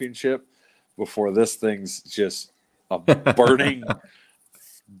championship before this thing's just a burning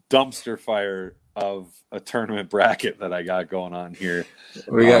dumpster fire of a tournament bracket that I got going on here.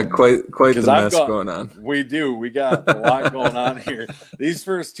 We got quite the mess going on. We do. We got a lot going on here. These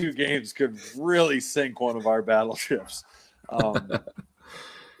first two games could really sink one of our battleships.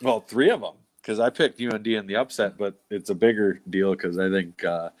 Well, three of them, because I picked UND in the upset, but it's a bigger deal because I think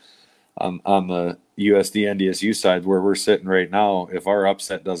on the USD NDSU side where we're sitting right now, if our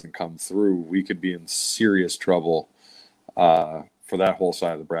upset doesn't come through, we could be in serious trouble for that whole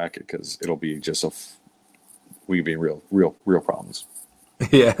side of the bracket because it'll be just we could be in real problems.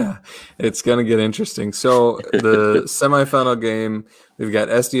 Yeah, it's going to get interesting. So the semifinal game, we've got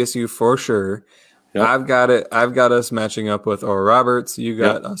SDSU for sure. Yep. I've got us matching up with Oral Roberts. You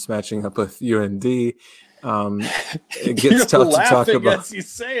got us matching up with UND. It gets tough to talk about. As you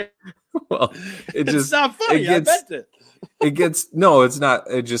say it. Well, it's not funny. I bet it. It's not.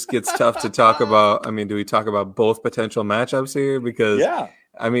 It just gets tough to talk about. I mean, do we talk about both potential matchups here? Because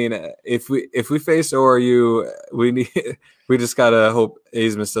I mean, if we face ORU, we just gotta hope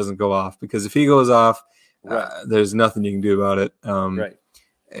Asmus doesn't go off, because if he goes off, there's nothing you can do about it. Right.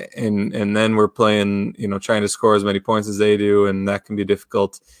 And then we're playing, trying to score as many points as they do, and that can be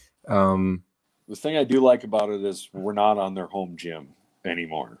difficult. The thing I do like about it is we're not on their home gym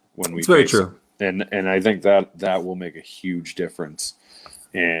anymore when we. It's very true. And I think that will make a huge difference.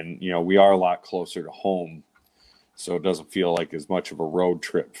 And, we are a lot closer to home, so it doesn't feel like as much of a road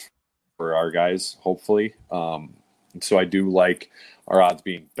trip for our guys, hopefully. So I do like our odds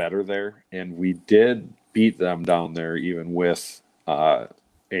being better there. And we did beat them down there even with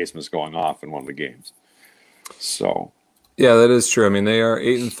Asmus going off in one of the games. So... yeah, that is true. I mean, they are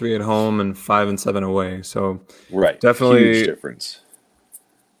 8-3 at home and 5-7 away. So definitely huge difference.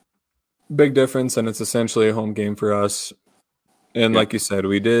 Big difference, and it's essentially a home game for us. And like you said,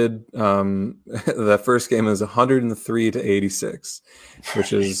 we did that first game is 103-86,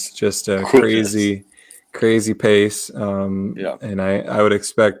 which is just a crazy pace. And I would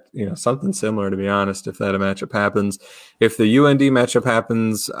expect something similar, to be honest, if that matchup happens. If the UND matchup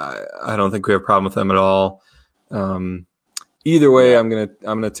happens, I don't think we have a problem with them at all. Either way, I'm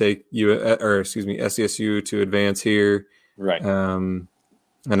gonna take SDSU to advance here. Right.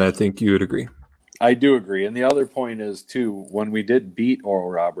 And I think you would agree. I do agree. And the other point is too, when we did beat Oral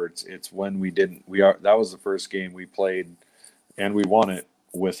Roberts, it's when we didn't. That was the first game we played, and we won it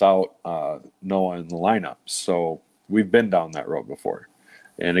without Noah in the lineup. So we've been down that road before.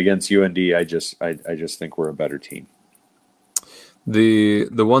 And against UND, I just think we're a better team. The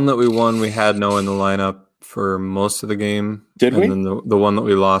one that we won, we had Noah in the lineup for most of the game. Did we? And then the one that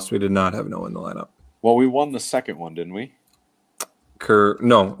we lost, we did not have Noah in the lineup. Well, we won the second one, didn't we?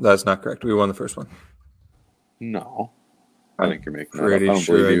 No, that's not correct. We won the first one. No, I think you're making that up. Pretty I don't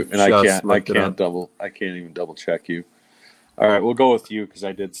sure believe you, and I I can't even double check you. All right, we'll go with you because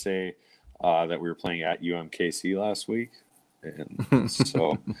I did say that we were playing at UMKC last week, and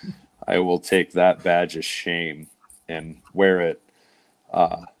so I will take that badge of shame and wear it.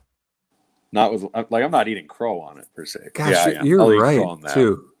 Not with like I'm not eating crow on it per se. Gosh, yeah, you're right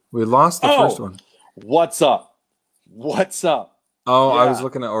too. We lost the first one. What's up? What's up? Oh, Yeah. I was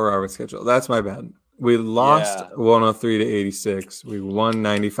looking at our schedule. That's my bad. We lost 103 to 86. We won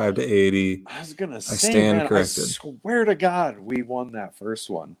 95 to 80. I was gonna say, stand corrected. I swear to God, we won that first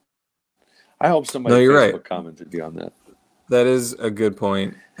one. I hope somebody No, you're Facebook right. commented you on that. That is a good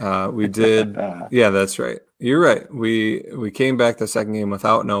point. We did. Yeah, that's right. You're right. We came back the second game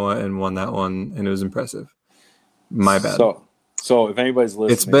without Noah and won that one, and it was impressive. My bad. So if anybody's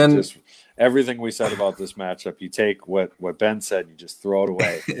listening, It's been just everything we said about this matchup, you take what Ben said, you just throw it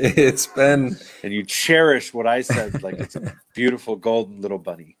away. It's been and you cherish what I said like it's a beautiful golden little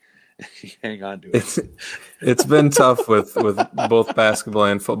bunny. You hang on to it. It's been tough with both basketball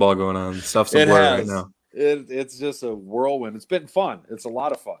and football going on. Stuff's a blur right now. It's just a whirlwind. It's been fun. It's a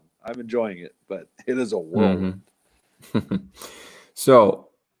lot of fun. I'm enjoying it, but it is a whirlwind. Mm-hmm. So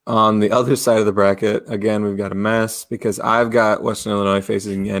on the other side of the bracket, again, we've got a mess because I've got Western Illinois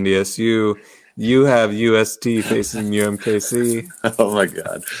facing NDSU. You have UST facing UMKC. Oh my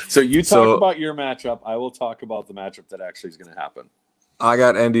God! So you talk about your matchup. I will talk about the matchup that actually is going to happen. I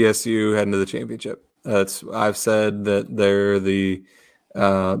got NDSU heading to the championship. I've said that they're the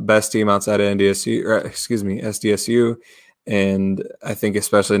best team outside of SDSU, and I think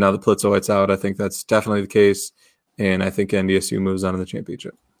especially now that Plitzoit's out, I think that's definitely the case, and I think NDSU moves on to the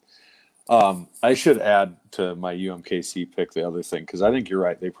championship. I should add to my UMKC pick the other thing because I think you're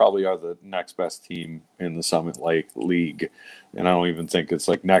right. They probably are the next best team in the Summit Lake League, and I don't even think it's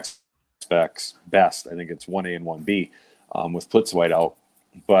like next best. I think it's 1A and 1B with Plitzoit out,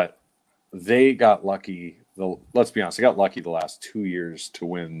 but they got lucky. Let's be honest, they got lucky the last 2 years to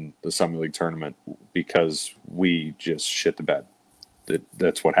win the Summit League tournament because we just shit the bed.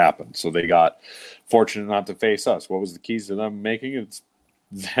 That's what happened. So they got fortunate not to face us. What was the keys to them making it?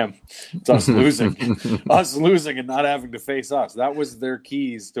 It's us losing, and not having to face us. That was their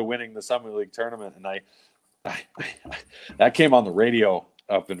keys to winning the Summit League tournament. And I that came on the radio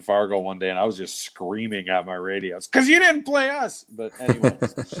up in Fargo one day, and I was just screaming at my radios because you didn't play us. But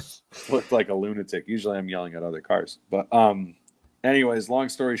anyways, looked like a lunatic. Usually I'm yelling at other cars. But anyways, long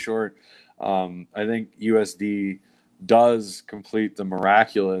story short, I think USD does complete the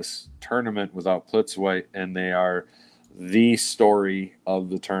miraculous tournament without Plitzoit, and they are the story of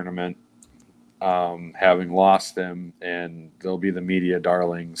the tournament, having lost them, and they'll be the media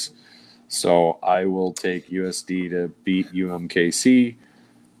darlings. So I will take USD to beat UMKC.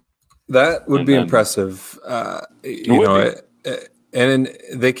 That would be impressive. And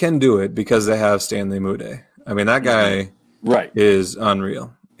they can do it because they have Stanley Mude. I mean, that guy is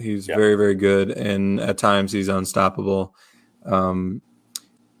unreal. He's very, very good, and at times he's unstoppable. And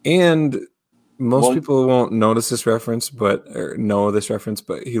most people won't notice this reference, or know this reference,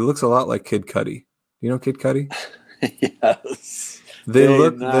 but he looks a lot like Kid Cudi. You know Kid Cudi? Yes. They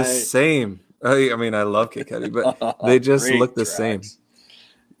look the same. I mean, I love Kid Cudi, but they just look the same.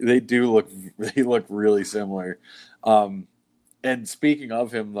 They do look. They look really similar. And speaking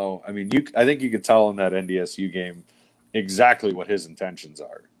of him, though, I mean, I think you could tell in that NDSU game exactly what his intentions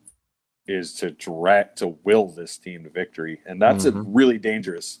are. Is to will this team to victory, and that's a really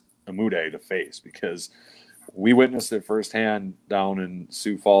dangerous Amude to face because we witnessed it firsthand down in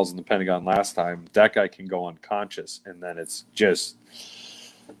Sioux Falls in the Pentagon last time. That guy can go unconscious, and then it's just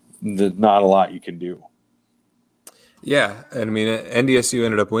not a lot you can do. Yeah, and I mean, NDSU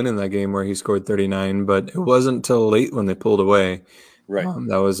ended up winning that game where he scored 39, but it wasn't until late when they pulled away. Right.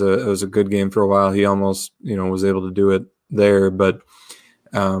 It was a good game for a while. He almost, was able to do it there, but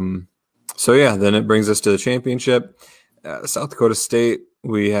so yeah, then it brings us to the championship. South Dakota State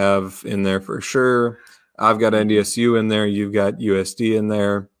we have in there for sure. I've got NDSU in there. You've got USD in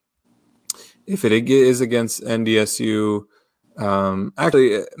there. If it is against NDSU,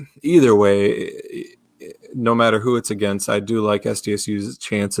 actually, either way, no matter who it's against, I do like SDSU's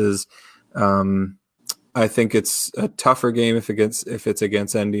chances. I think it's a tougher game if it's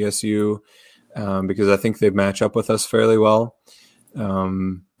against NDSU because I think they match up with us fairly well.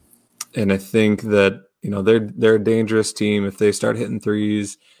 And I think that they're a dangerous team if they start hitting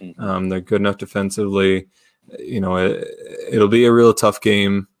threes. They're good enough defensively. It'll be a real tough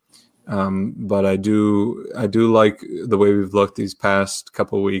game. But I do like the way we've looked these past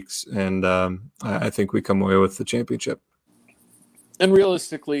couple of weeks, and I think we come away with the championship. And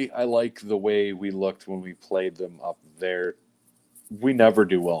realistically, I like the way we looked when we played them up there. We never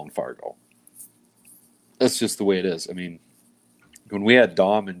do well in Fargo. That's just the way it is. I mean, when we had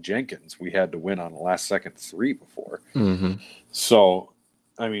Dom and Jenkins, we had to win on a last-second three before. So,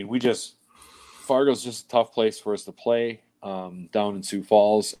 I mean, Fargo's just a tough place for us to play down in Sioux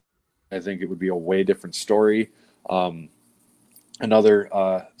Falls. I think it would be a way different story.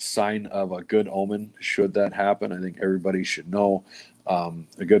 Another sign of a good omen should that happen. I think everybody should know.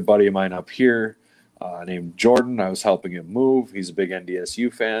 A good buddy of mine up here named Jordan, I was helping him move. He's a big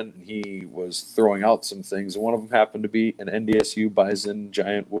NDSU fan, and he was throwing out some things. One of them happened to be an NDSU Bison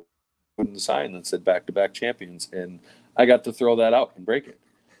giant wooden sign that said back-to-back champions, and I got to throw that out and break it.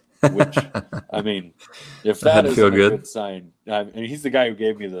 Which, I mean, if that is a good sign, and he's the guy who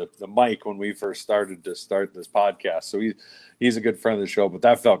gave me the mic when we first started this podcast. So he's a good friend of the show, but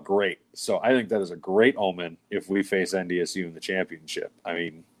that felt great. So I think that is a great omen if we face NDSU in the championship. I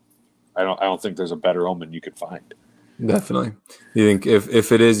mean, I don't think there's a better omen you could find. Definitely. You think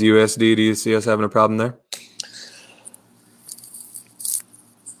if it is USD, do you see us having a problem there?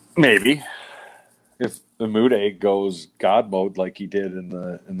 Maybe. If Amude goes God mode like he did in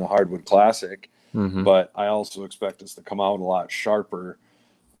the Hardwood Classic, but I also expect us to come out a lot sharper,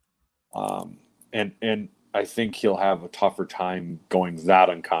 and I think he'll have a tougher time going that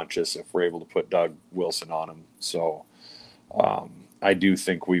unconscious if we're able to put Doug Wilson on him. So I do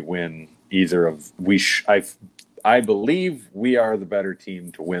think we win either of I believe we are the better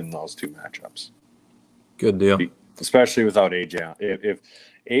team to win those two matchups. Good deal, especially without AJ. If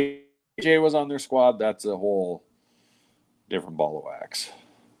AJ was on their squad, that's a whole different ball of wax.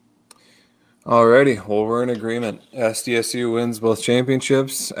 Alrighty, well, we're in agreement. SDSU wins both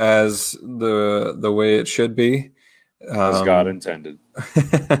championships as the way it should be. As God intended.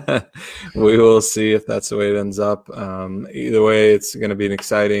 We will see if that's the way it ends up. Either way, it's going to be an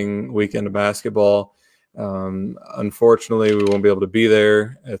exciting weekend of basketball. Unfortunately, we won't be able to be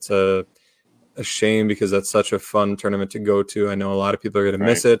there. It's a shame because that's such a fun tournament to go to. I know a lot of people are going to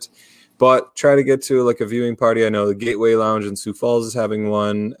miss it. But try to get to like a viewing party. I know the Gateway Lounge in Sioux Falls is having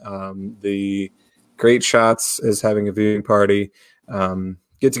one. The Great Shots is having a viewing party.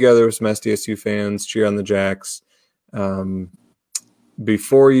 Get together with some SDSU fans, cheer on the Jacks.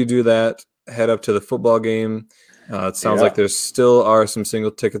 Before you do that, head up to the football game. It sounds like there still are some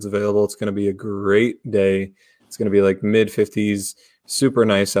single tickets available. It's going to be a great day. It's going to be like mid-50s, super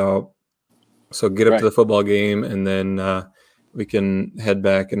nice out. So get up to the football game, and then we can head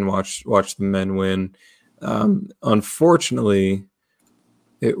back and watch the men win. Unfortunately,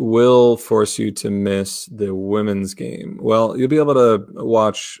 it will force you to miss the women's game. Well, you'll be able to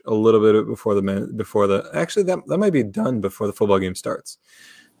watch a little bit before actually that might be done before the football game starts.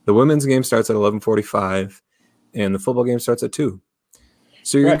 The women's game starts at 11:45, and the football game starts at 2.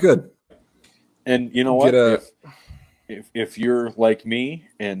 So you're good. And you know what? If you're like me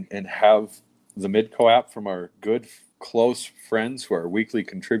and have the Midco app from our good close friends who are weekly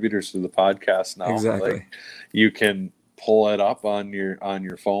contributors to the podcast now. Exactly. You can pull it up on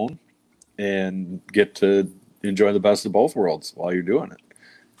your phone and get to enjoy the best of both worlds while you're doing it.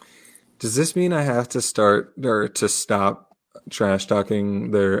 Does this mean I have to start or to stop trash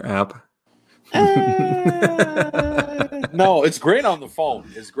talking their app? No, it's great on the phone.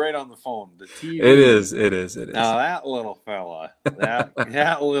 It's great on the phone. The TV. It is. Now that little fella,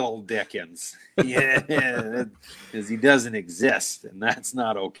 that little Dickens, because he doesn't exist, and that's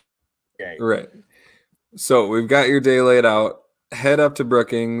not okay. Right. So we've got your day laid out. Head up to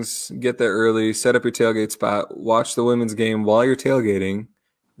Brookings, get there early, set up your tailgate spot, watch the women's game while you're tailgating,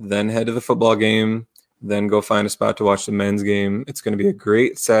 then head to the football game, then go find a spot to watch the men's game. It's going to be a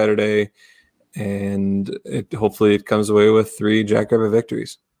great Saturday. And hopefully it comes away with 3 Jackrabbit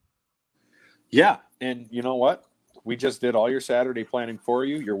victories. Yeah, and you know what? We just did all your Saturday planning for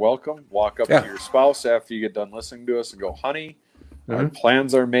you. You're welcome. Walk up to your spouse after you get done listening to us and go, honey, our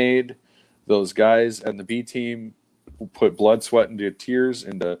plans are made. Those guys and the B team put blood, sweat, and tears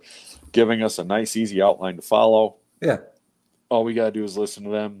into giving us a nice, easy outline to follow. Yeah. All we got to do is listen to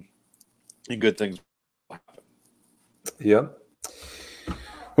them, and good things will happen. Yep.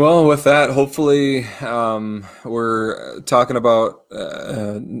 Well, with that, hopefully we're talking about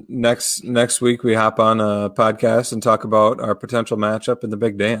next week we hop on a podcast and talk about our potential matchup in the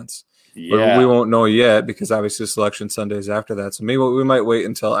Big Dance. Yeah. We won't know yet because obviously Selection Sunday is after that. So maybe we might wait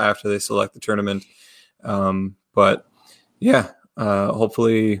until after they select the tournament But yeah,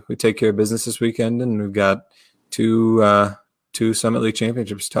 hopefully we take care of business this weekend, and we've got two Summit League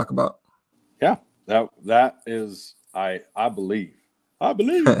championships to talk about. Yeah, that is I believe.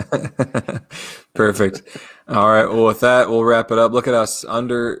 Perfect. All right. Well, with that, we'll wrap it up. Look at us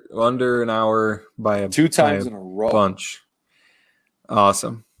under an hour by two times in a row. Bunch.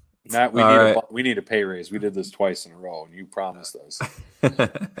 Awesome. Matt, we need a pay raise. We did this twice in a row, and you promised us.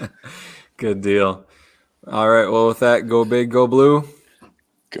 Good deal. All right. Well, with that, go big, go blue.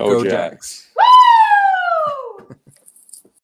 Go Jacks.